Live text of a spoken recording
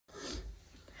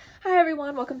Hi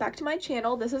everyone, welcome back to my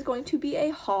channel. This is going to be a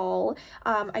haul.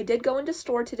 I did go into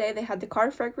store today. They had the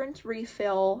car fragrance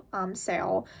refill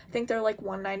sale. I think they're like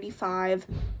 $1.95.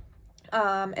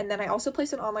 And then I also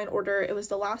placed an online order. It was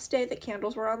the last day that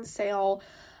candles were on sale.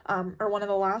 Or one of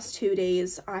the last 2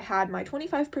 days. I had my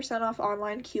 25% off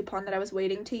online coupon that I was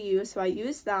waiting to use, so I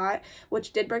used that,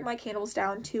 which did bring my candles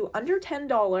down to under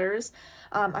 $10.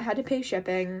 I had to pay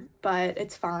shipping, but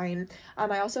it's fine.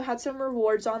 I also had some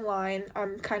rewards online.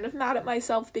 I'm kind of mad at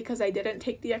myself because I didn't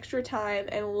take the extra time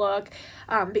and look,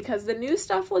 because the new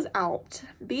stuff was out.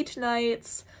 Beach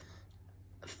Nights,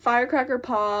 Firecracker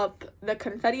Pop, the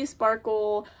Confetti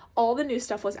Sparkle, all the new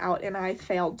stuff was out and I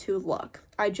failed to look.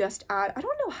 I don't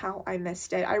know how I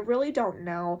missed it. I really don't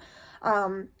know.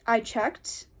 I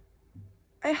checked.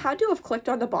 I had to have clicked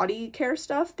on the body care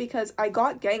stuff because I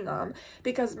got Gingham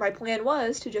because my plan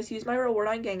was to just use my reward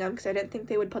on Gingham because I didn't think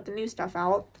they would put the new stuff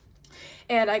out.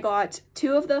 And I got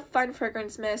 2 of the Fine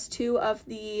Fragrance Mist, 2 of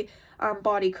the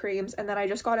body creams, and then I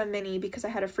just got a mini because I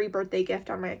had a free birthday gift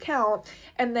on my account.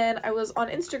 And then I was on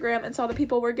Instagram and saw the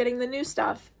people were getting the new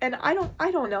stuff, and I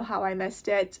don't know how I missed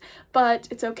it, but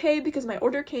it's okay because my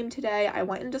order came today. I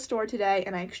went into store today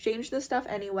and I exchanged the stuff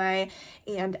anyway,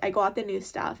 and I got the new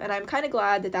stuff, and I'm kind of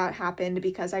glad that that happened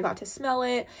because I got to smell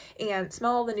it and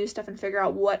smell all the new stuff and figure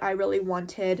out what I really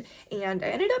wanted, and I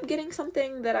ended up getting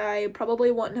something that I probably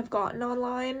wouldn't have gotten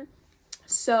online.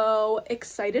 So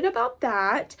excited about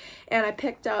that. And I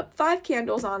picked up 5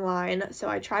 candles online, so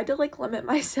I tried to like limit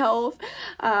myself,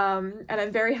 and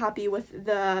I'm very happy with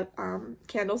the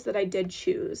candles that I did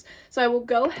choose. So I will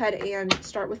go ahead and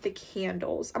start with the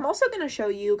candles. I'm also going to show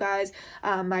you guys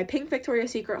my pink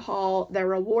Victoria's Secret haul, the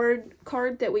reward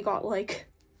card that we got. Like,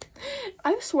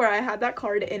 I swear I had that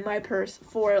card in my purse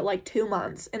for like 2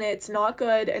 months, and it's not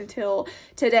good until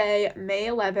today, May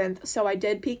 11th. So I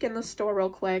did peek in the store real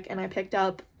quick and I picked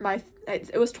up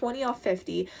it was 20 off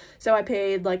 50. So I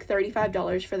paid like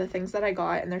 $35 for the things that I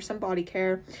got, and there's some body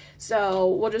care. So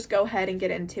we'll just go ahead and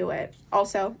get into it.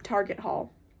 Also, Target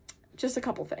haul. Just a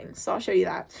couple things, so I'll show you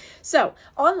that. So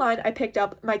online, I picked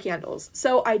up my candles.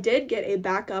 So I did get a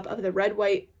backup of the red,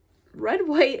 white,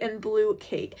 and blue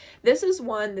cake. This is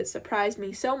one that surprised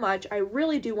me so much. I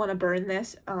really do want to burn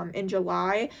this in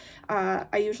July.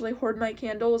 I usually hoard my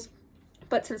candles,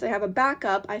 but since I have a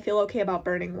backup, I feel okay about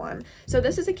burning one. So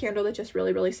this is a candle that just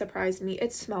really surprised me.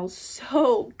 It smells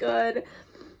so good.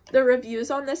 The reviews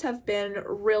on this have been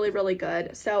really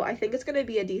good, so I think it's going to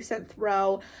be a decent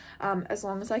throw, as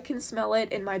long as I can smell it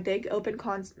in my my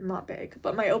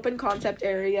open concept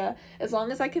area. As long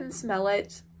as I can smell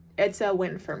it, it's a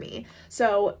win for me.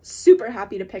 So super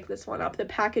happy to pick this one up. The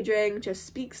packaging just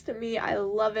speaks to me. I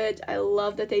love it. I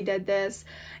love that they did this,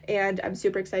 and I'm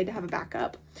super excited to have a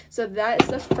backup. So that is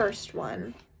the first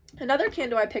one. Another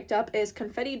candle I picked up is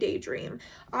Confetti Daydream.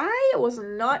 I was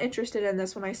not interested in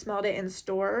this when I smelled it in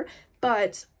store,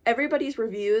 but everybody's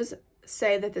reviews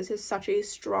say that this is such a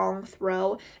strong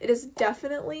throw. It is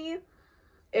definitely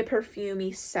a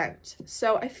perfumey scent.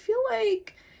 So I feel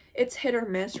like it's hit or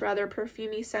miss, rather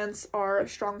perfumey scents are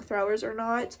strong throwers or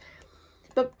not,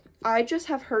 but I just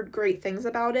have heard great things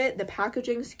about it. The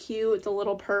packaging's cute, the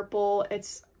little purple,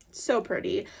 it's so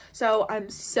pretty. So I'm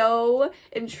so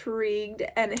intrigued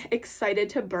and excited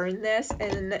to burn this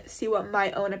and see what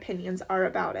my own opinions are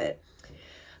about it.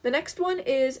 The next one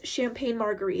is Champagne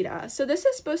Margarita. So this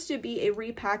is supposed to be a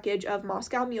repackage of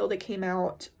Moscow Mule that came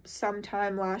out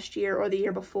sometime last year or the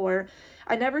year before.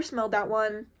 I never smelled that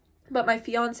one, but my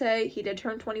fiance, he did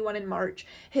turn 21 in March.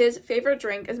 His favorite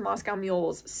drink is Moscow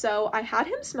Mules. So I had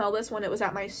him smell this when it was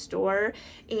at my store,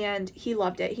 and he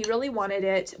loved it. He really wanted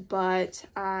it, but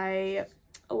I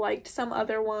liked some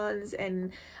other ones,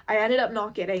 and I ended up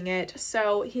not getting it.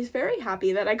 So he's very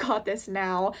happy that I got this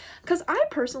now, because I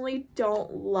personally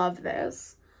don't love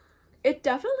this. It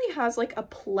definitely has like a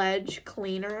Pledge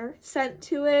cleaner scent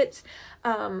to it.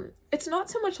 It's not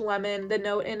so much lemon. The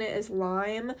note in it is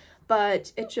lime,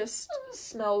 but it just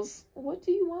smells, what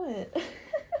do you want?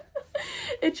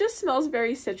 It just smells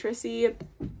very citrusy,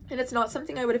 and it's not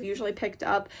something I would have usually picked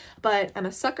up, but I'm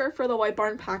a sucker for the White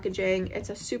Barn packaging. It's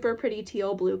a super pretty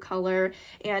teal blue color,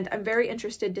 and I'm very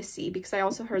interested to see because I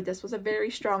also heard this was a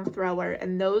very strong thrower,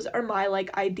 and those are my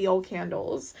like ideal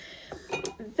candles.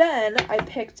 Then I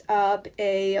picked up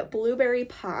a blueberry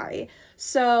pie.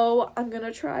 So I'm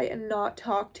gonna try and not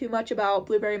talk too much about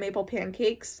blueberry maple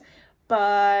pancakes,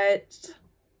 but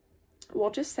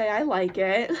we'll just say I like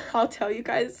it. I'll tell you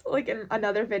guys like in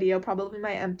another video, probably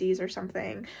my empties or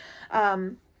something.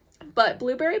 But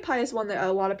Blueberry Pie is one that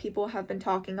a lot of people have been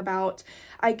talking about.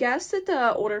 I guess that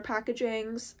the older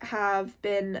packagings have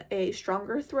been a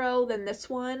stronger throw than this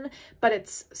one, but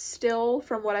it's still,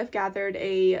 from what I've gathered,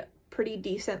 a pretty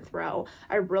decent throw.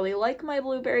 I really like my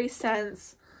blueberry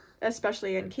scents,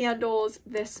 especially in candles.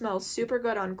 This smells super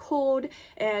good on cold,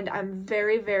 and I'm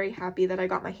very, very happy that I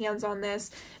got my hands on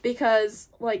this because,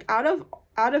 like, out of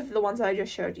the ones that I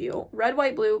just showed you, Red,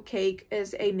 White, Blue Cake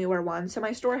is a newer one, so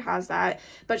my store has that,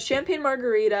 but Champagne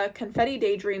Margarita, Confetti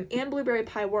Daydream, and Blueberry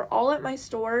Pie were all at my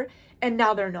store, and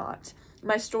now they're not.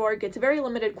 My store gets very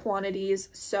limited quantities,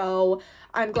 so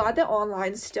I'm glad that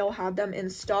online still have them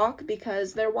in stock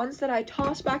because they're ones that I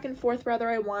tossed back and forth whether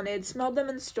I wanted, smelled them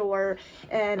in store,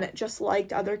 and just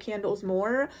liked other candles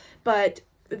more, but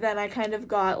then I kind of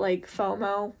got, like,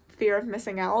 FOMO, fear of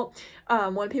missing out,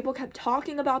 when people kept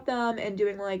talking about them and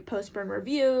doing, like, post-burn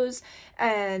reviews,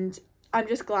 and I'm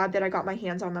just glad that I got my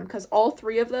hands on them because all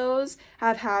three of those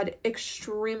have had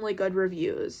extremely good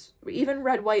reviews. Even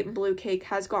Red, White, and Blue Cake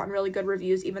has gotten really good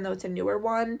reviews even though it's a newer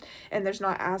one and there's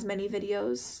not as many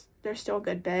videos. There's still a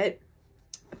good bit.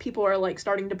 People are, like,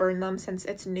 starting to burn them since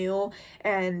it's new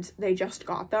and they just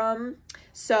got them.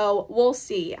 So we'll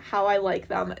see how I like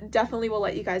them. Definitely will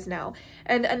let you guys know.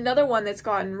 And another one that's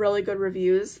gotten really good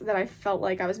reviews that I felt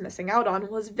like I was missing out on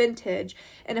was Vintage.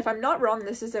 And if I'm not wrong,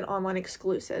 this is an online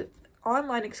exclusive.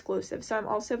 So I'm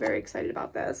also very excited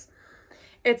about this.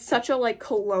 It's such a, like,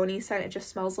 cologne-y scent. It just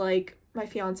smells like my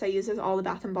fiance uses all the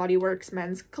Bath & Body Works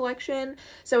men's collection,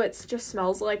 so it just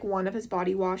smells like one of his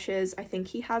body washes. I think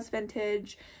he has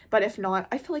Vintage, but if not,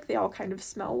 I feel like they all kind of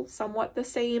smell somewhat the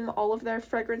same, all of their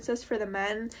fragrances for the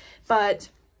men, but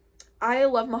I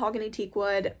love mahogany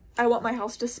teakwood. I want my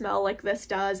house to smell like this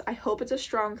does. I hope it's a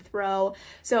strong throw,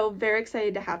 so very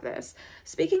excited to have this.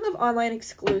 Speaking of online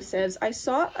exclusives, I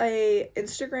saw a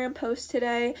Instagram post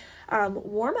today.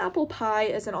 Warm Apple Pie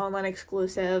is an online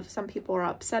exclusive. Some people are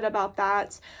upset about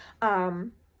that.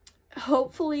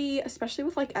 Hopefully, especially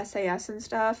with, like, SAS and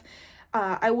stuff,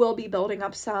 I will be building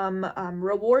up some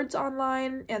rewards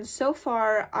online, and so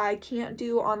far I can't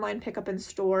do online pickup in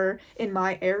store in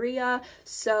my area,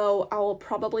 so I'll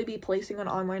probably be placing an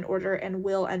online order and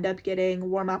will end up getting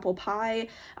Warm Apple Pie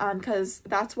because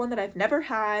that's one that I've never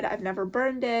had. I've never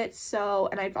burned it, so,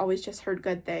 and I've always just heard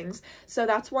good things, so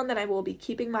that's one that I will be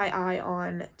keeping my eye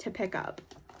on to pick up.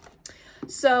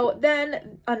 So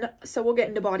then, so we'll get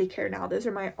into body care now. Those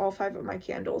are all 5 of my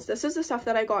candles. This is the stuff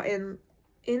that I got in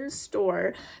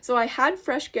store. So I had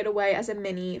Fresh Getaway as a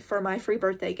mini for my free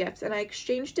birthday gift, and I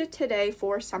exchanged it today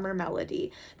for Summer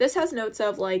Melody. This has notes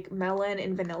of, like, melon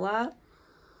and vanilla.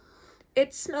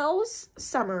 It smells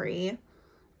summery,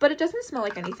 but it doesn't smell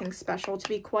like anything special, to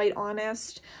be quite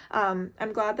honest.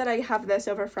 I'm glad that I have this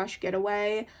over Fresh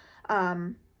Getaway.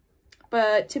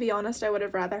 But to be honest, I would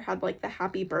have rather had, like, the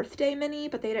Happy Birthday mini,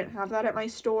 but they didn't have that at my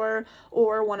store,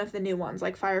 or one of the new ones,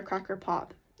 like Firecracker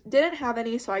Pop. Didn't have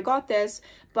any, so I got this,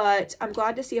 but I'm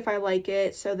glad to see if I like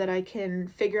it so that I can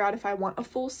figure out if I want a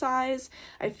full size.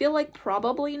 I feel like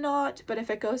probably not, but if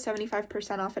it goes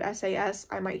 75% off at SAS,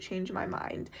 I might change my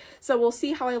mind. So we'll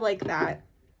see how I like that.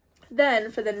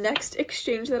 Then, for the next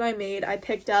exchange that I made, I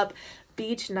picked up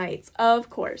Beach Nights, of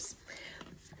course.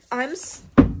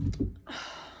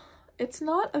 It's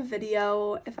not a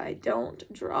video if I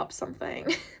don't drop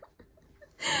something.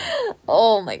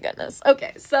 Oh my goodness.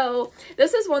 Okay, so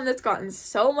this is one that's gotten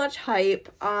so much hype.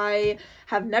 I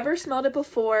have never smelled it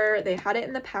before. They had it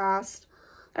in the past.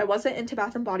 I wasn't into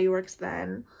Bath & Body Works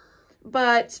then,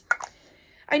 but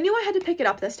I knew I had to pick it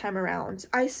up this time around.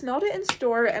 I smelled it in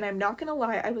store, and I'm not gonna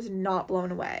lie, I was not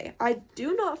blown away. I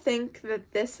do not think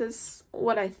that this is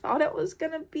what I thought it was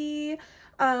gonna be.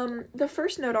 The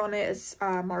first note on it is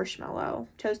marshmallow,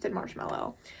 toasted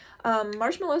marshmallow.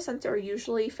 Marshmallow scents are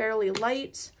usually fairly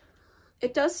light.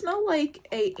 It does smell like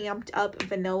a amped up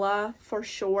vanilla for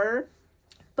sure,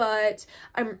 but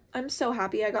I'm so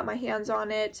happy I got my hands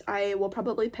on it. I will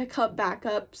probably pick up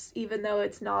backups even though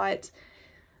it's not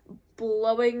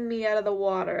blowing me out of the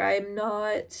water. I'm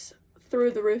not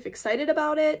through the roof excited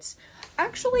about it.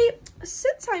 Actually,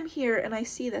 since I'm here and I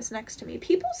see this next to me,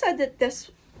 people said that this,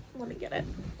 let me get it.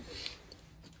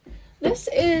 This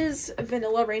is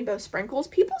Vanilla Rainbow Sprinkles.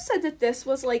 People said that this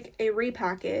was like a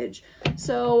repackage.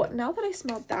 So now that I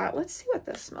smelled that, let's see what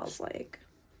this smells like.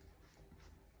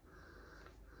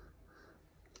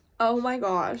 Oh my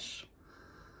gosh.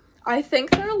 I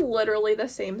think they're literally the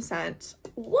same scent.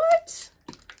 What?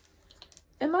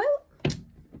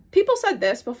 People said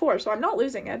this before, so I'm not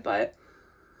losing it, but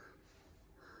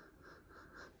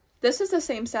this is the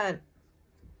same scent.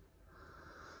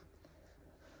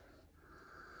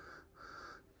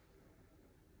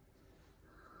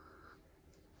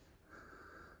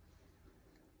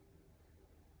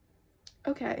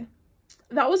 Okay.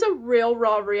 That was a real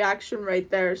raw reaction right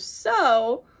there.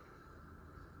 So,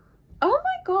 oh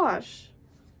my gosh.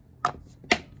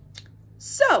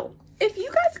 So, if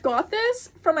you guys got this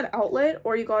from an outlet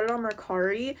or you got it on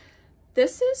Mercari,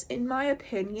 this is, in my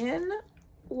opinion,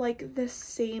 like the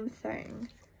same thing.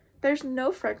 There's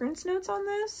no fragrance notes on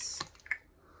this.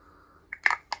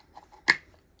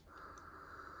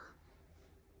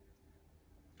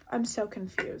 I'm so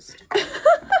confused.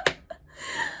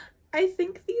 I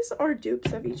think these are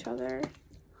dupes of each other.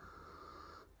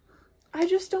 I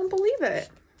just don't believe it.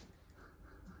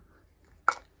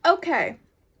 Okay.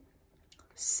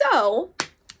 So,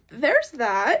 there's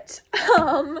that.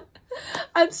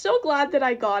 I'm still glad that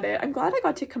I got it. I'm glad I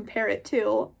got to compare it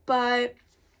too, but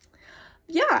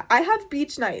yeah, I have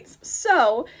Beach Nights.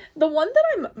 So the one that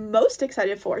I'm most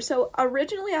excited for, so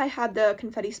originally I had the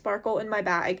Confetti Sparkle in my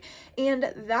bag,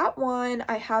 and that one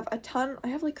I have a ton, I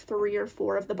have like 3 or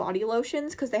 4 of the body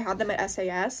lotions because they had them at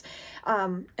SAS,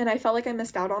 and I felt like I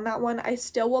missed out on that one. I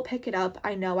still will pick it up.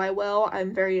 I know I will.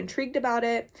 I'm very intrigued about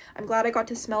it. I'm glad I got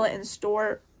to smell it in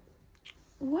store.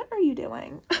 What are you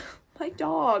doing? My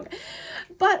dog.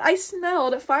 But I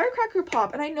smelled Firecracker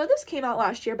Pop, and I know this came out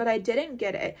last year, but I didn't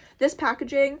get it. This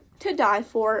packaging, to die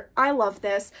for. I love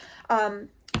this.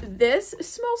 This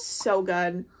smells so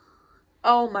good.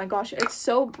 Oh my gosh, it's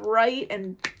so bright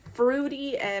and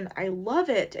fruity, and I love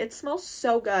it. It smells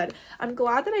so good. I'm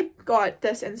glad that I got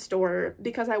this in store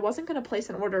because I wasn't going to place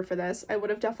an order for this. I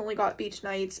would have definitely got Beach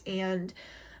Nights and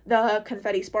the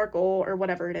Confetti Sparkle or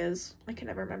whatever it is. I can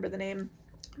never remember the name.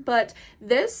 But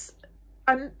this,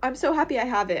 I'm so happy I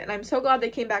have it, and I'm so glad they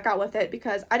came back out with it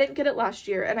because I didn't get it last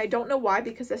year, and I don't know why,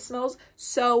 because this smells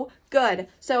so good.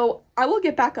 So I will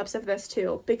get backups of this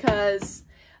too because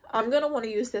I'm gonna want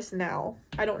to use this now.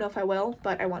 I don't know if I will,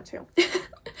 but I want to.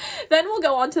 Then we'll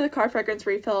go on to the car fragrance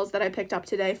refills that I picked up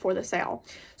today for the sale.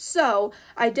 So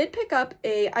I did pick up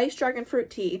a Iced Dragon Fruit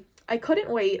Tea. I couldn't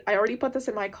wait. I already put this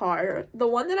in my car. The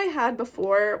one that I had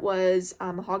before was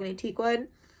Mahogany Teakwood.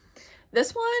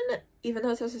 This one, even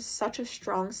though this is such a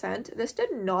strong scent, this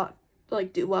did not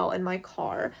like do well in my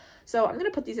car. So I'm going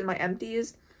to put these in my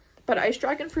empties. But Iced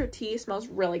Dragon Fruit Tea smells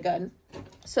really good.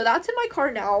 So that's in my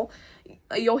car now.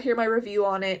 You'll hear my review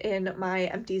on it in my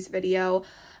empties video.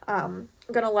 I'm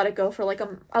going to let it go for like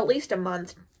at least a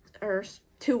month or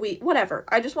 2 weeks, whatever.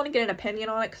 I just want to get an opinion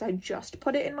on it because I just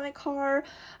put it in my car.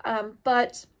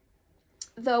 But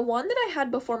the one that I had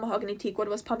before Mahogany Teakwood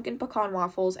was Pumpkin Pecan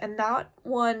Waffles, and that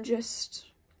one just,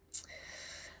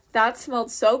 that smelled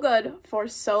so good for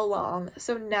so long.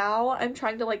 So now I'm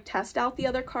trying to like test out the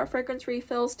other car fragrance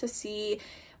refills to see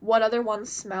what other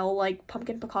ones smell like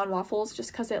Pumpkin Pecan Waffles,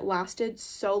 just because it lasted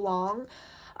so long.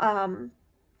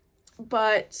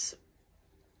 But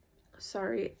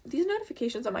sorry, these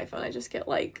notifications on my phone, I just get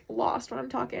like lost when I'm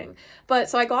talking. But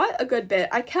so I got a good bit.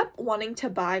 I kept wanting to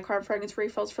buy car fragrance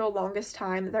refills for the longest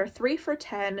time. They're 3 for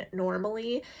 $10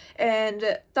 normally,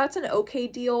 and that's an okay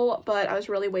deal, but I was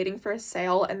really waiting for a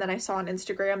sale, and then I saw on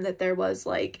Instagram that there was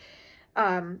like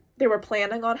they were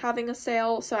planning on having a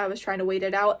sale, so I was trying to wait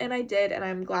it out, and I did, and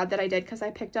I'm glad that I did because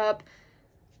I paid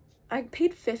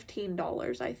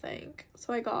 $15, I think.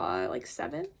 So I got like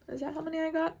 7. Is that how many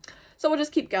I got? So we'll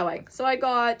just keep going. So I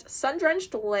got Sun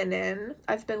Drenched Linen.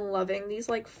 I've been loving these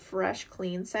like fresh,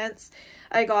 clean scents.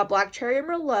 I got Black Cherry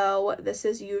Merlot. This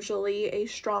is usually a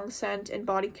strong scent in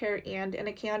body care and in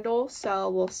a candle, so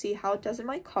we'll see how it does in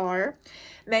my car.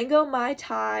 Mango Mai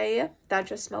Tai. That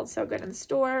just smelled so good in the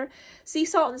store. Sea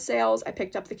Salt and Sales. I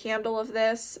picked up the candle of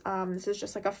this. This is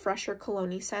just like a fresher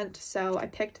cologne scent, so I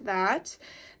picked that.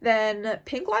 Then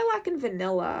Pink Lilac and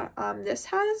Vanilla. This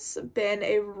has been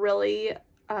a really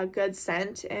good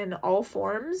scent in all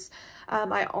forms.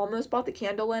 I almost bought the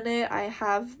candle in it. I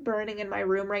have burning in my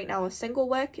room right now a single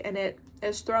wick, and it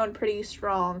is thrown pretty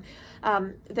strong.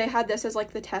 They had this as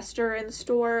like the tester in the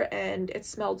store, and it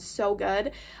smelled so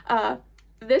good.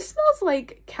 This smells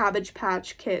like Cabbage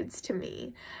Patch Kids to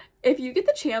me. If you get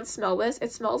the chance, smell this.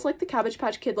 It smells like the Cabbage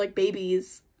Patch Kid like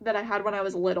babies that I had when I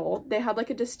was little. They had like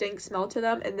a distinct smell to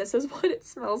them, and this is what it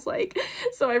smells like.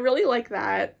 So I really like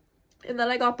that. And then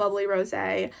I got Bubbly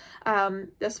Rosé.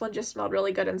 This one just smelled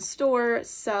really good in store.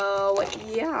 So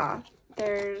yeah,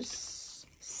 there's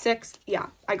 6. Yeah,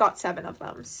 I got 7 of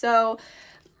them. So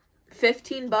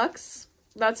 $15.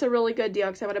 That's a really good deal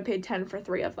because I would have paid 10 for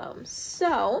 3 of them.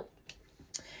 So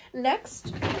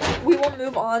next, we will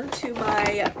move on to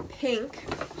my pink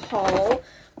haul.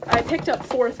 I picked up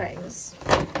 4 things.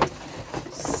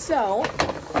 So,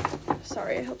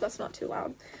 sorry, I hope that's not too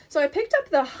loud. So I picked up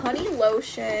the honey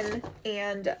lotion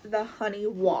and the honey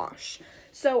wash.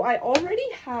 So I already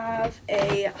have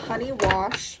a honey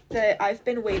wash that I've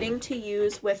been waiting to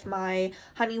use with my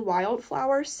honey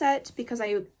wildflower set because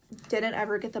I didn't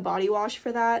ever get the body wash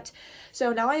for that.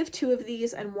 So now I have 2 of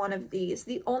these and 1 of these.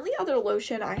 The only other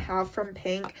lotion I have from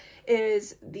Pink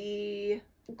is the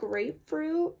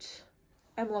grapefruit.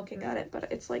 I'm looking at it,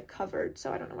 but it's like covered,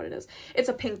 so I don't know what it is. It's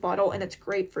a pink bottle and it's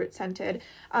grapefruit scented.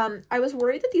 I was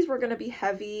worried that these were going to be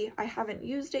heavy. I haven't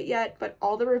used it yet, but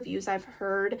all the reviews I've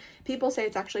heard, people say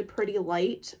it's actually pretty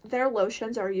light. Their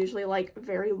lotions are usually like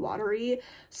very watery,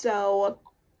 so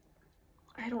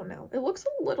I don't know. It looks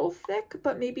a little thick,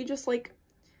 but maybe just like,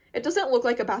 it doesn't look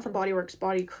like a Bath & Body Works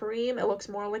body cream. It looks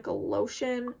more like a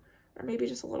lotion, or maybe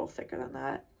just a little thicker than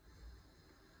that.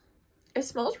 It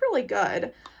smells really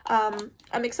good.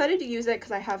 I'm excited to use it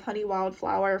because I have Honey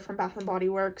Wildflower from Bath & Body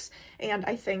Works, and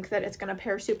I think that it's going to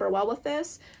pair super well with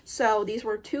this. So these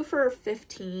were 2 for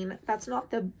 $15. That's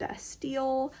not the best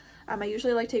deal. I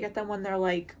usually like to get them when they're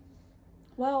like,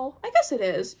 well, I guess it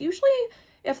is. Usually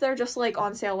if they're just like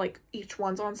on sale, like each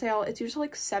one's on sale, it's usually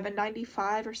like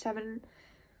 $7.95 or $6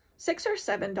 or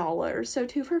 $7. So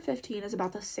 2 for $15 is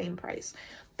about the same price.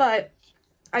 But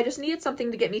I just needed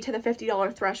something to get me to the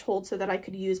 $50 threshold so that I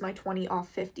could use my 20 off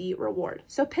 50 reward.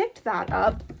 So picked that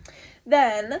up.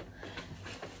 Then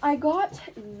I got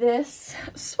this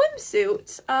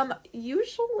swimsuit.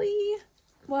 Usually,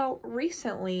 well,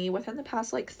 recently, within the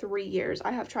past like 3 years,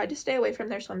 I have tried to stay away from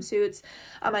their swimsuits.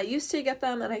 I used to get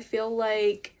them and I feel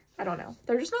like, I don't know,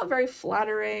 they're just not very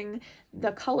flattering.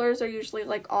 The colors are usually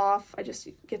like off. I just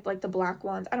get like the black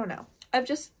ones. I don't know.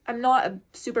 I'm not a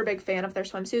super big fan of their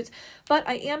swimsuits, but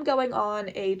I am going on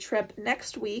a trip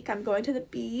next week. I'm going to the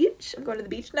beach. I'm going to the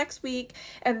beach next week,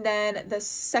 and then the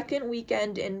second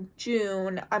weekend in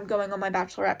June, I'm going on my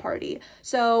bachelorette party.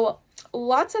 So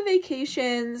lots of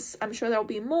vacations. I'm sure there'll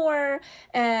be more,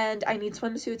 and I need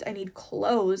swimsuits. I need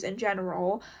clothes in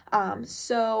general.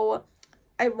 So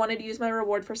I wanted to use my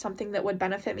reward for something that would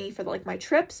benefit me for like my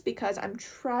trips, because I'm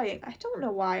trying, I don't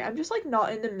know why, I'm just like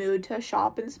not in the mood to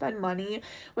shop and spend money,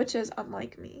 which is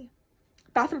unlike me.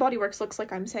 Bath & Body Works looks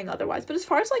like I'm saying otherwise, but as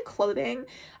far as like clothing,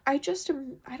 I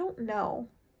don't know.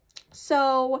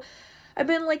 So I've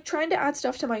been like trying to add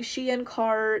stuff to my Shein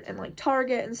cart and like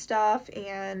Target and stuff,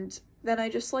 and then I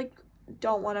just like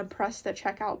don't want to press the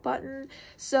checkout button.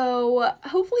 So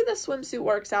hopefully the swimsuit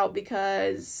works out,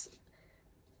 because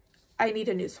I need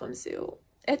a new swimsuit.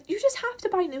 You just have to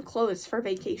buy new clothes for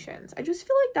vacations. I just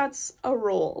feel like that's a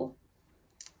rule.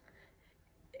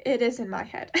 It is in my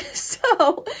head.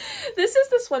 So this is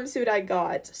the swimsuit I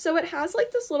got. So it has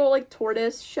like this little like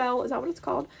tortoise shell. Is that what it's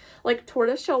called? Like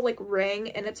tortoise shell like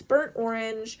ring, and it's burnt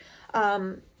orange.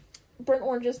 Burnt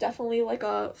orange is definitely like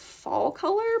a fall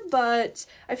color, but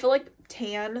I feel like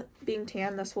being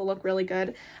tan, this will look really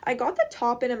good. I got the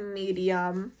top in a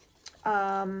medium.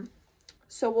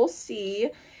 So we'll see.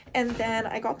 And then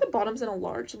I got the bottoms in a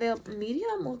large. The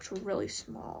medium looks really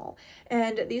small.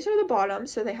 And these are the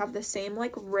bottoms, so they have the same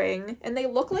like ring, and they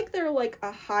look like they're like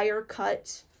a higher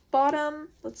cut bottom.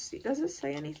 Let's see, does it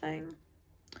say anything?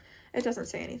 It doesn't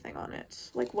say anything on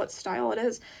it, like what style it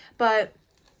is, but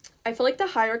I feel like the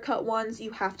higher cut ones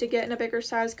you have to get in a bigger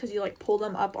size because you like pull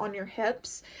them up on your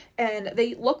hips, and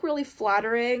they look really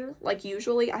flattering like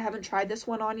usually. I haven't tried this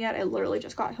one on yet. I literally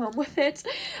just got home with it,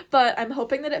 but I'm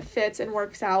hoping that it fits and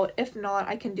works out. If not,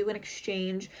 I can do an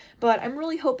exchange, but I'm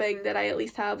really hoping that I at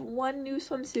least have one new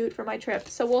swimsuit for my trip,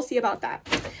 so we'll see about that.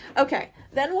 Okay,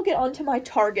 then we'll get on to my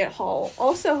Target haul.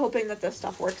 Also hoping that this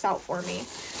stuff works out for me.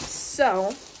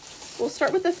 So we'll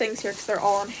start with the things here because they're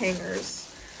all on hangers.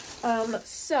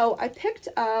 So I picked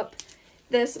up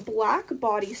this black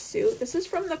bodysuit. This is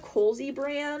from the Colsey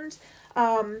brand.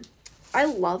 I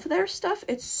love their stuff.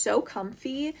 It's so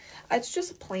comfy. It's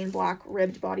just a plain black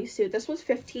ribbed bodysuit. This was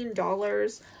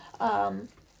 $15.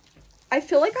 I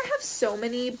feel like I have so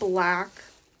many black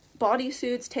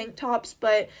bodysuits, tank tops,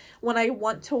 but when I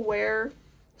want to wear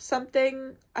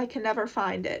something, I can never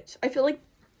find it. I feel like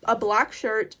a black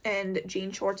shirt and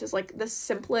jean shorts is like the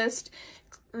simplest,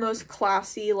 most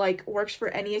classy, like works for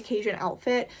any occasion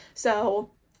outfit. So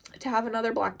to have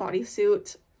another black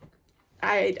bodysuit,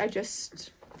 I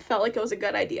just felt like it was a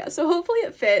good idea. So hopefully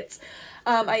it fits.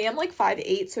 I am like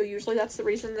 5'8", so usually that's the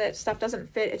reason that stuff doesn't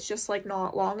fit. It's just like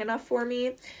not long enough for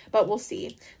me, but we'll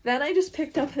see. Then I just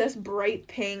picked up this bright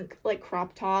pink like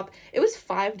crop top. It was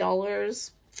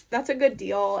 $5. That's a good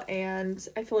deal, and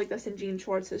I feel like this in jean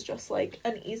shorts is just like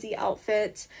an easy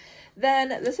outfit. Then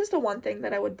this is the one thing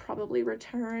that I would probably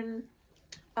return.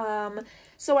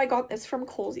 So I got this from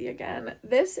Colsey again.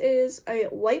 This is a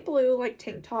light blue, like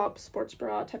tank top, sports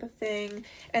bra type of thing,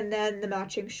 and then the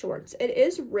matching shorts. It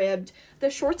is ribbed. The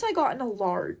shorts I got in a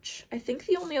large. I think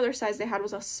the only other size they had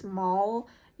was a small.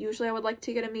 Usually I would like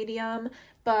to get a medium,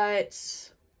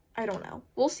 but I don't know.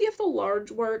 We'll see if the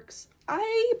large works.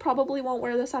 I probably won't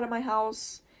wear this out of my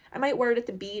house. I might wear it at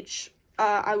the beach.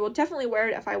 I will definitely wear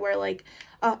it if I wear like,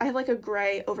 I have like a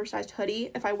gray oversized hoodie.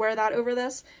 If I wear that over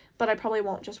this, but I probably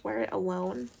won't just wear it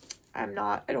alone. I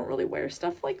don't really wear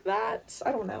stuff like that.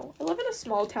 I don't know. I live in a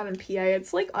small town in PA.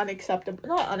 It's like unacceptable,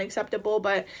 not unacceptable,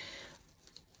 but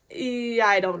yeah,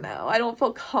 I don't know. I don't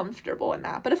feel comfortable in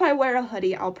that. But if I wear a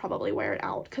hoodie, I'll probably wear it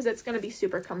out because it's going to be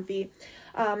super comfy.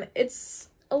 It's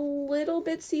a little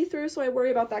bit see-through, so I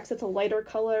worry about that because it's a lighter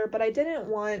color, but I didn't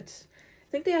want...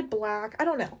 I think they had black. I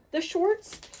don't know. The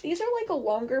shorts, these are like a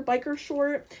longer biker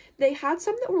short. They had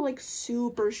some that were like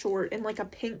super short in like a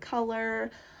pink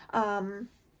color.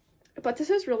 But this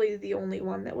is really the only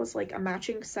one that was like a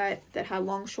matching set that had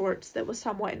long shorts that was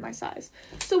somewhat in my size.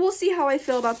 So we'll see how I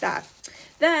feel about that.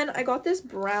 Then I got this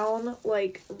brown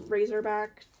like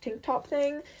razorback tank top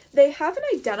thing. They have an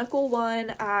identical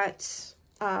one at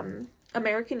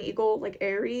American Eagle, like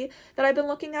Aerie, that I've been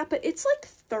looking at, but it's like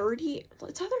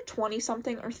it's either 20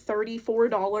 something or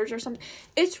 $34 or something.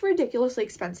 It's ridiculously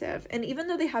expensive. And even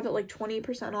though they have it like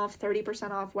 20% off,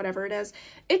 30% off, whatever it is,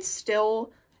 it's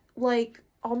still like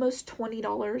almost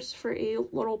 $20 for a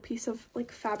little piece of like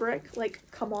fabric. Like,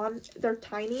 come on, they're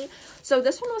tiny. So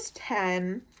this one was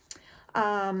 10.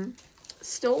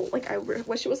 Still, like, I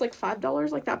wish it was like $5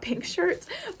 like that pink shirt,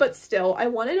 but still, I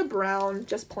wanted a brown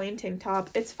just plain tank top.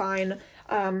 It's fine.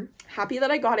 Happy that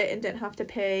I got it and didn't have to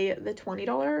pay the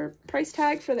 $20 price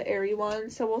tag for the Aerie one,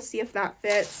 so we'll see if that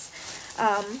fits.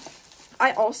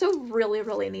 I also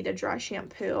really need a dry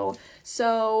shampoo,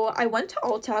 so I went to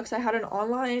Ulta because I had an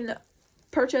online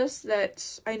purchase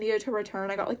that I needed to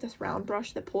return. I got like this round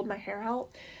brush that pulled my hair out,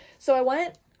 so I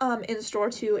went in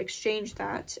store to exchange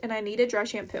that, and I needed dry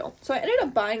shampoo. So I ended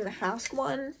up buying the Hask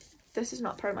one. This is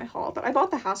not part of my haul, but I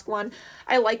bought the Hask one.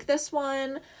 I like this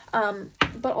one,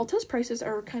 but Ulta's prices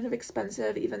are kind of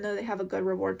expensive, even though they have a good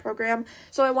reward program.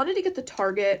 So I wanted to get the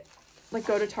Target, like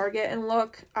go to Target and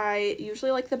look. I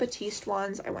usually like the Batiste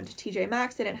ones. I went to TJ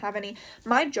Maxx. They didn't have any.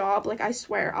 My job, like, I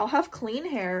swear, I'll have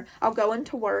clean hair. I'll go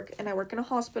into work, and I work in a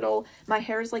hospital. My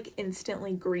hair is like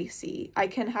instantly greasy. I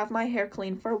can have my hair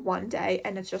clean for one day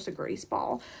and it's just a grease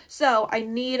ball. So I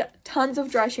need tons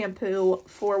of dry shampoo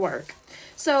for work.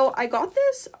 So I got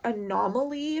this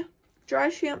Anomaly dry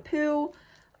shampoo.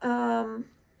 I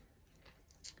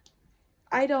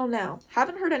don't know.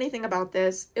 Haven't heard anything about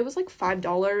this. It was like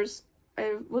 $5.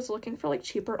 I was looking for like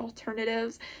cheaper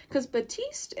alternatives because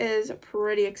Batiste is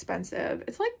pretty expensive.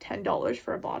 It's like $10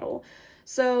 for a bottle.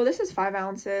 So this is 5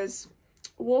 ounces.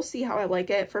 We'll see how I like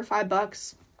it for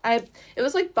 $5. It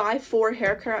was like buy 4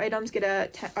 hair care items, get a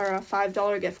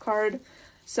 $5 gift card.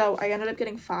 So I ended up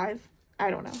getting 5. I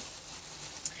don't know.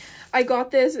 I got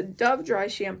this Dove dry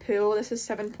shampoo. This is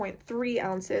 7.3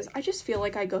 ounces. I just feel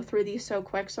like I go through these so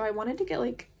quick. So I wanted to get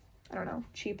like, I don't know,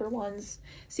 cheaper ones.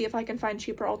 See if I can find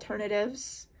cheaper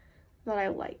alternatives that I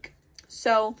like.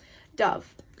 So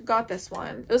Dove, got this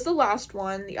one. It was the last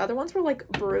one. The other ones were like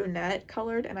brunette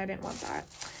colored and I didn't want that.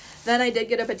 Then I did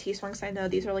get a Batiste one because I know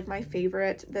these are like my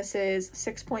favorite. This is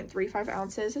 6.35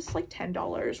 ounces. It's like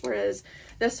 $10, whereas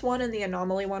this one and the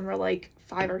Anomaly one were like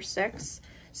 $5 or $6.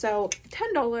 So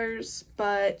 $10,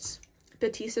 but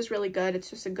Batiste is really good.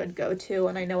 It's just a good go-to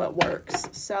and I know it works.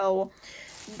 So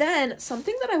then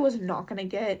something that I was not going to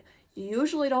get,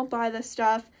 usually don't buy this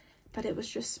stuff, but it was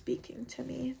just speaking to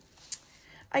me.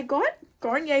 I got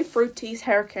Garnier Fructis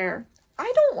hair care.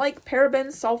 I don't like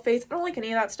parabens, sulfates. I don't like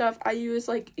any of that stuff. I use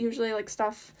like usually like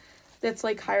stuff that's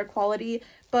like higher quality,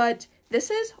 but this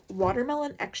is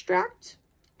watermelon extract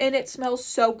and it smells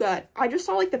so good. I just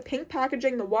saw like the pink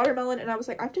packaging, the watermelon, and I was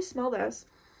like, I have to smell this.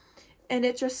 And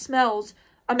it just smells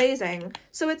amazing.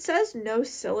 So it says no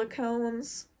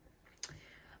silicones.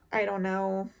 I don't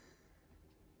know.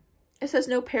 It says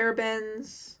no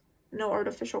parabens, no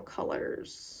artificial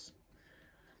colors.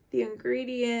 The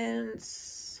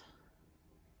ingredients,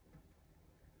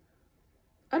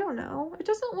 I don't know. It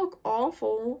doesn't look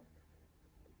awful.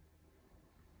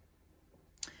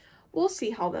 We'll see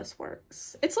how this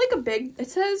works. It's like a big, it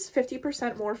says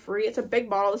 50% more free. It's a big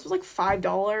bottle. This was like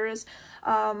 $5.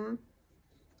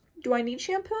 Do I need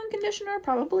shampoo and conditioner?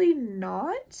 Probably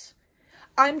not.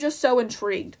 I'm just so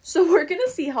intrigued. So we're gonna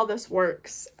see how this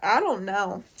works. I don't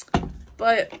know.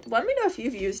 But let me know if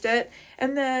you've used it.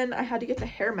 And then I had to get the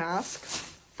hair mask.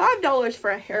 $5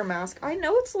 for a hair mask. I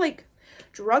know it's like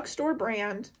drugstore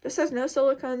brand. This says no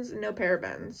silicones, no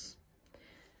parabens.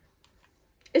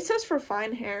 It says for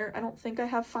fine hair. I don't think I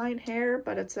have fine hair,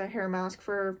 but it's a hair mask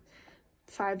for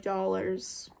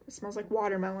 $5. It smells like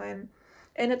watermelon.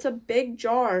 And it's a big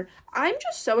jar. I'm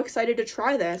just so excited to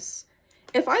try this.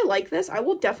 If I like this, I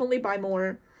will definitely buy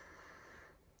more.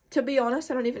 To be honest,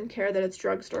 I don't even care that it's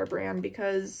drugstore brand,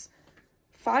 because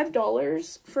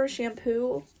 $5 for a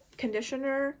shampoo,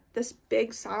 conditioner, this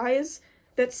big size,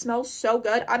 that smells so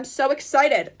good. I'm so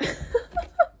excited.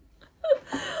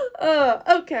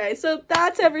 Okay, so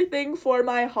that's everything for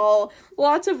my haul.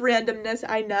 Lots of randomness,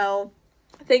 I know.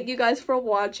 Thank you guys for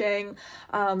watching.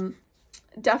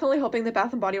 Definitely hoping that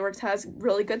Bath & Body Works has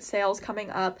really good sales coming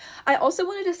up. I also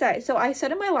wanted to say, so I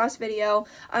said in my last video,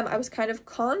 I was kind of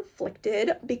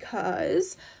conflicted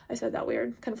because, I said that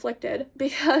weird, conflicted,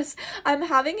 because I'm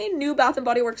having a new Bath &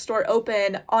 Body Works store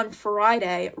open on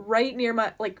Friday, right near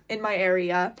my, like, in my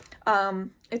area.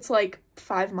 It's like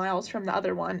 5 miles from the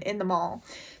other one in the mall.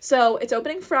 So it's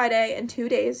opening Friday in 2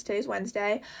 days. Today's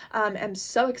Wednesday. I'm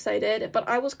so excited, but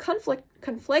I was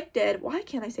conflicted. Why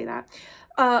can't I say that?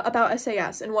 About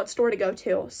SAS and what store to go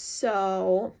to.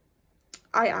 So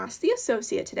I asked the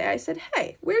associate today. I said,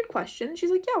 hey, weird question. She's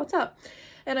like, yeah, what's up?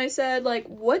 And I said, like,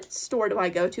 what store do I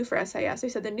go to for SAS? I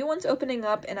said, the new one's opening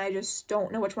up and I just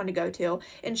don't know which one to go to.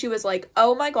 And she was like,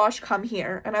 oh my gosh, come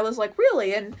here. And I was like,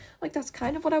 really? And like, that's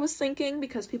kind of what I was thinking,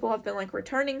 because people have been like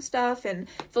returning stuff, and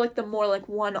I feel like the more like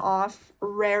one-off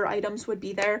rare items would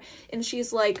be there. And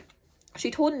she's like,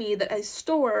 she told me that a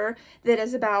store that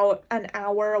is about an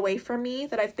hour away from me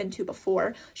that I've been to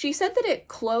before, she said that it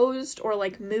closed or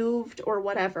like moved or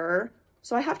whatever.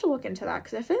 So I have to look into that,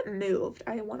 because if it moved,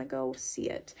 I want to go see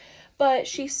it. But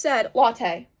she said,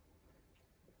 latte.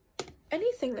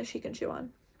 Anything that she can chew on.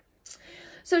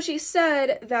 So she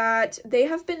said that they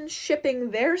have been shipping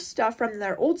their stuff from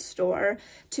their old store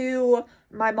to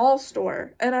my mall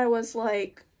store. And I was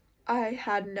like, I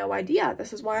had no idea.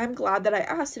 This is why I'm glad that I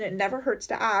asked, and it never hurts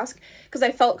to ask, because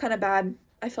I felt kind of bad.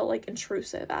 I felt like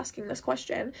intrusive asking this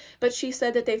question. But she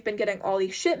said that they've been getting all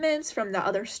these shipments from the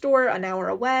other store an hour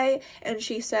away, and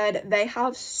she said they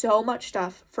have so much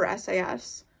stuff for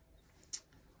SAS.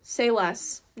 Say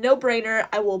less. No brainer.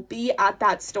 I will be at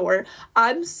that store.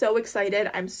 I'm so excited.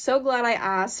 I'm so glad I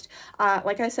asked.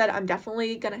 Like I said, I'm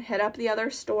definitely gonna hit up the other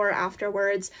store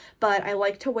afterwards, but I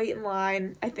like to wait in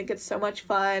line. I think it's so much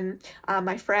fun.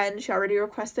 My friend, she already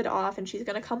requested off, and she's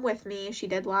gonna come with me. She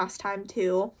did last time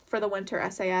too for the winter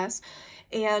SAS,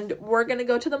 and we're gonna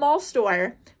go to the mall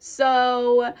store.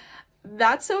 So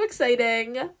that's so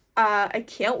exciting. I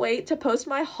can't wait to post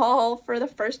my haul for the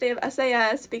first day of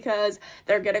SAS, because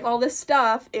they're getting all this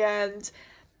stuff and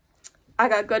I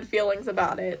got good feelings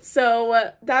about it.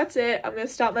 So that's it. I'm going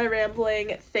to stop my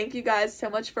rambling. Thank you guys so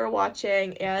much for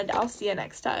watching, and I'll see you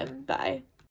next time. Bye.